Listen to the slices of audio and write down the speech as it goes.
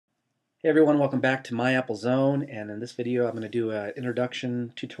Hey everyone, welcome back to My Apple Zone, and in this video I'm going to do an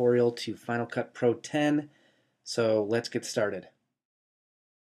introduction tutorial to Final Cut Pro 10, so let's get started.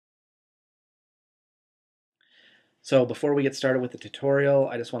 So before we get started with the tutorial,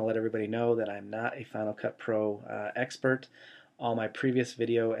 I just want to let everybody know that I'm not a Final Cut Pro expert. All my previous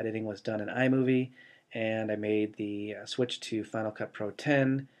video editing was done in iMovie, and I made the switch to Final Cut Pro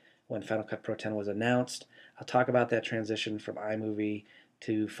 10 when Final Cut Pro 10 was announced. I'll talk about that transition from iMovie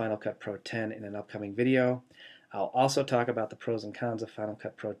to Final Cut Pro 10 in an upcoming video. I'll also talk about the pros and cons of Final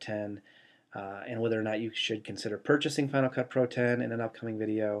Cut Pro 10 and whether or not you should consider purchasing Final Cut Pro 10 in an upcoming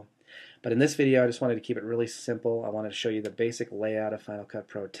video. But in this video, I just wanted to keep it really simple. I wanted to show you the basic layout of Final Cut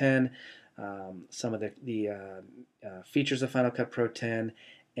Pro 10, some of the features of Final Cut Pro 10,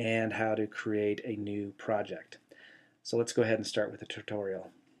 and how to create a new project. So let's go ahead and start with the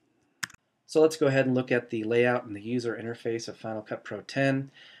tutorial. So let's go ahead and look at the layout and the user interface of Final Cut Pro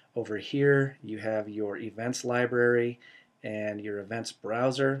 10. Over here you have your events library and your events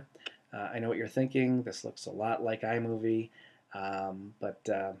browser. I know what you're thinking, this looks a lot like iMovie, but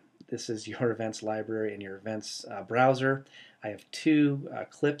this is your events library and your events browser. I have two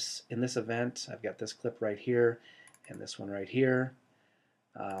clips in this event. I've got this clip right here and this one right here.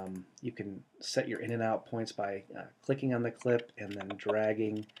 You can set your in and out points by clicking on the clip and then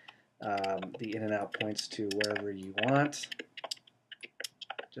dragging the in and out points to wherever you want,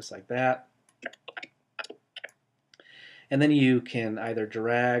 just like that. And then you can either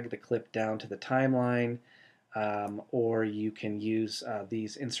drag the clip down to the timeline or you can use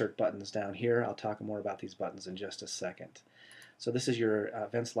these insert buttons down here. I'll talk more about these buttons in just a second. So this is your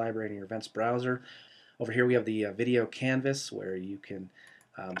events library and your events browser. Over here we have the video canvas where you can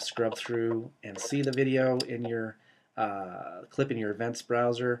scrub through and see the video in your clip in your events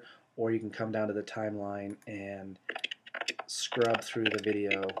browser, or you can come down to the timeline and scrub through the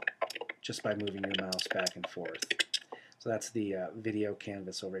video just by moving your mouse back and forth. So that's the video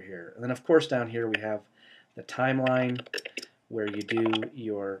canvas over here. And then of course down here we have the timeline where you do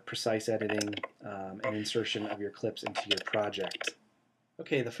your precise editing and insertion of your clips into your project.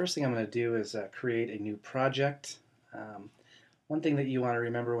 Okay, the first thing I'm going to do is create a new project. One thing that you want to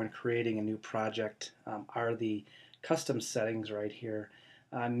remember when creating a new project are the custom settings right here.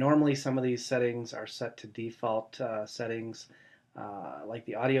 Normally some of these settings are set to default settings, like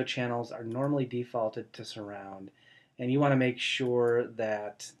the audio channels are normally defaulted to surround. And you want to make sure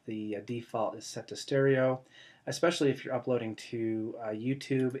that the default is set to stereo, especially if you're uploading to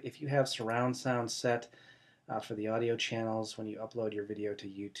YouTube. If you have surround sound set for the audio channels, when you upload your video to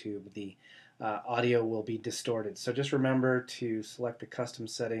YouTube, the audio will be distorted. So just remember to select the custom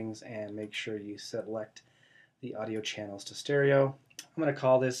settings and make sure you select the audio channels to stereo. I'm going to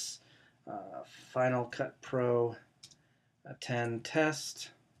call this Final Cut Pro 10 Test.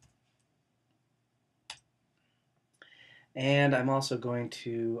 And I'm also going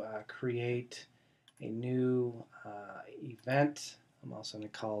to create a new event. I'm also going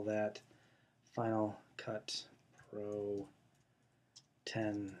to call that Final Cut Pro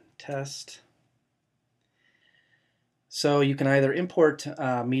 10 Test. So you can either import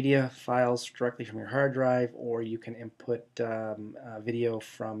media files directly from your hard drive, or you can input video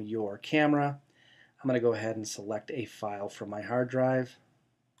from your camera. I'm going to go ahead and select a file from my hard drive.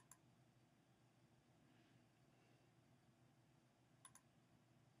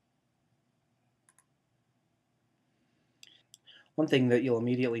 One thing that you'll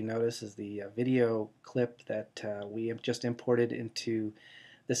immediately notice is the video clip that we have just imported into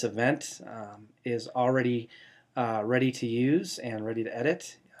this event is already ready to use and ready to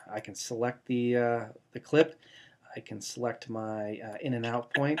edit. I can select the clip. I can select my in and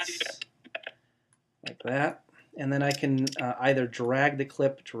out points like that, and then I can either drag the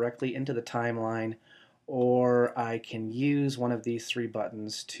clip directly into the timeline, or I can use one of these three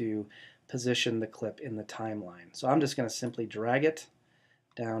buttons to position the clip in the timeline. So I'm just going to simply drag it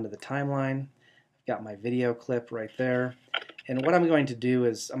down to the timeline. I've got my video clip right there. And what I'm going to do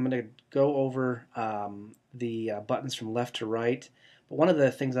is I'm going to go over the buttons from left to right. But one of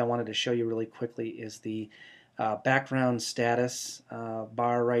the things I wanted to show you really quickly is the background status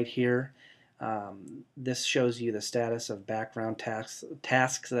bar right here. This shows you the status of background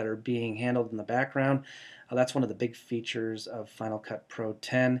tasks that are being handled in the background. That's one of the big features of Final Cut Pro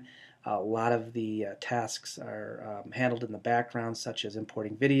 10. A lot of the tasks are handled in the background, such as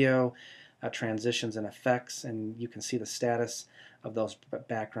importing video, transitions and effects, and you can see the status of those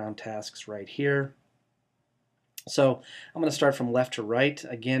background tasks right here. So I'm going to start from left to right.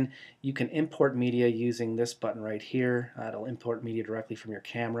 Again, you can import media using this button right here. It'll import media directly from your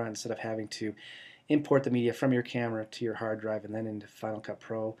camera instead of having to import the media from your camera to your hard drive and then into Final Cut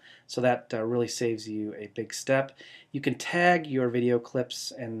Pro. So that really saves you a big step. You can tag your video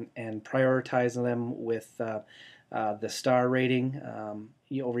clips and prioritize them with the star rating.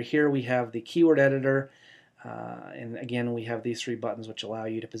 Over here we have the keyword editor, and again we have these three buttons which allow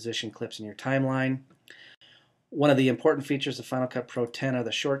you to position clips in your timeline. One of the important features of Final Cut Pro 10 are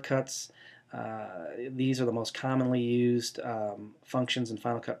the shortcuts. These are the most commonly used functions in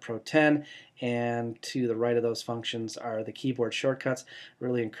Final Cut Pro 10, and to the right of those functions are the keyboard shortcuts. I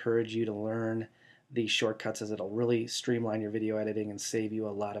really encourage you to learn these shortcuts, as it'll really streamline your video editing and save you a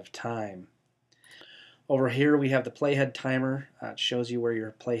lot of time. Over here we have the playhead timer. It shows you where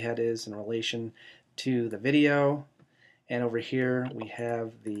your playhead is in relation to the video. And over here we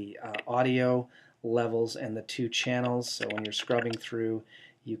have the audio levels and the two channels, so when you're scrubbing through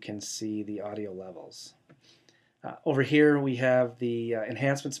you can see the audio levels. Over here we have the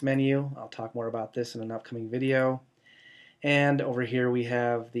enhancements menu. I'll talk more about this in an upcoming video. And over here we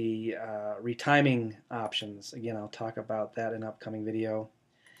have the retiming options. Again, I'll talk about that in an upcoming video.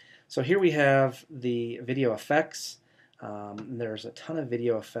 So here we have the video effects. There's a ton of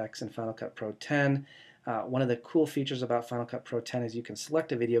video effects in Final Cut Pro 10. One of the cool features about Final Cut Pro 10 is you can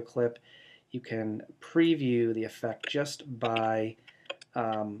select a video clip. You can preview the effect just by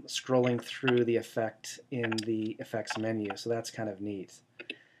scrolling through the effect in the effects menu, so that's kind of neat.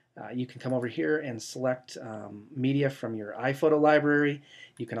 You can come over here and select media from your iPhoto library.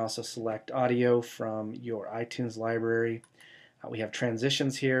 You can also select audio from your iTunes library. We have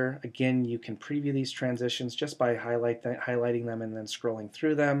transitions here. Again, you can preview these transitions just by highlighting them and then scrolling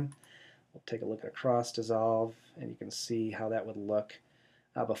through them. We'll take a look at a cross dissolve, and you can see how that would look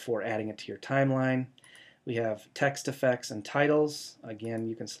before adding it to your timeline. We have text effects and titles. Again,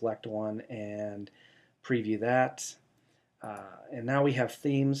 you can select one and preview that. And now we have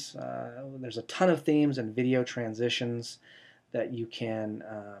themes. There's a ton of themes and video transitions that you can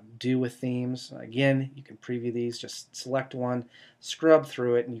do with themes. Again, you can preview these. Just select one, scrub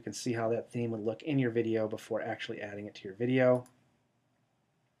through it, and you can see how that theme would look in your video before actually adding it to your video.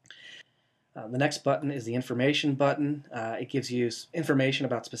 The next button is the information button. It gives you information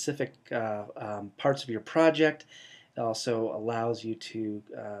about specific parts of your project. It also allows you to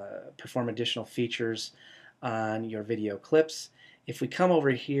perform additional features on your video clips. If we come over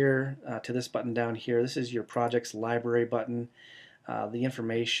here to this button down here, this is your project's library button. The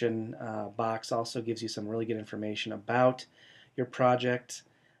information box also gives you some really good information about your project.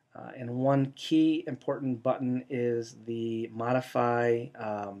 And one key important button is the modify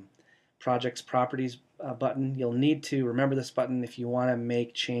project's properties button. You'll need to remember this button if you want to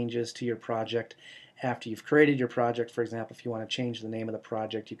make changes to your project after you've created your project. For example, if you want to change the name of the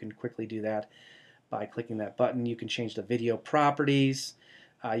project, you can quickly do that by clicking that button. You can change the video properties.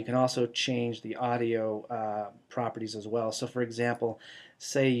 You can also change the audio properties as well. So for example,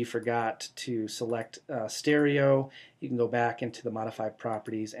 say you forgot to select stereo, you can go back into the modified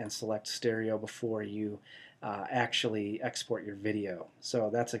properties and select stereo before you actually export your video. So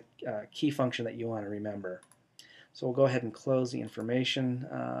that's a key function that you want to remember. So we'll go ahead and close the information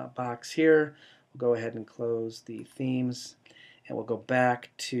box here. We'll go ahead and close the themes, and we'll go back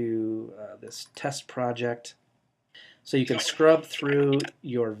to this test project. So you can scrub through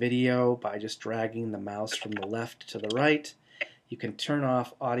your video by just dragging the mouse from the left to the right. You can turn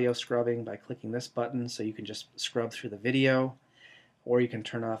off audio scrubbing by clicking this button, so you can just scrub through the video, or you can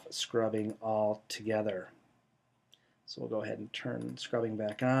turn off scrubbing altogether. So we'll go ahead and turn scrubbing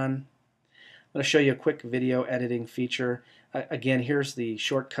back on. I'm going to show you a quick video editing feature. Again, here's the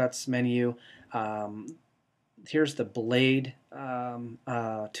shortcuts menu. Here's the blade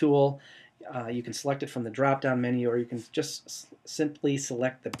tool. You can select it from the drop-down menu, or you can just simply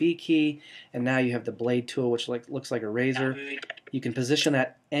select the B key, and now you have the blade tool, which looks like a razor. You can position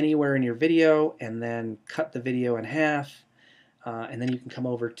that anywhere in your video and then cut the video in half, and then you can come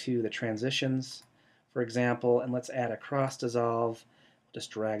over to the transitions, for example, and let's add a cross dissolve.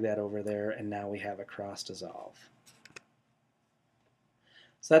 Just drag that over there, and now we have a cross dissolve.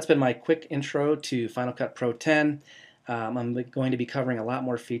 So that's been my quick intro to Final Cut Pro 10. I'm going to be covering a lot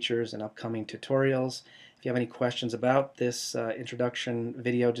more features in upcoming tutorials. If you have any questions about this introduction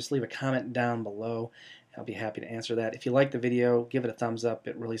video, just leave a comment down below. I'll be happy to answer that. If you like the video, give it a thumbs up.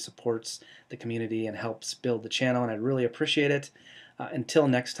 It really supports the community and helps build the channel, and I'd really appreciate it. Until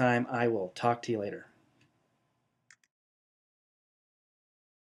next time, I will talk to you later.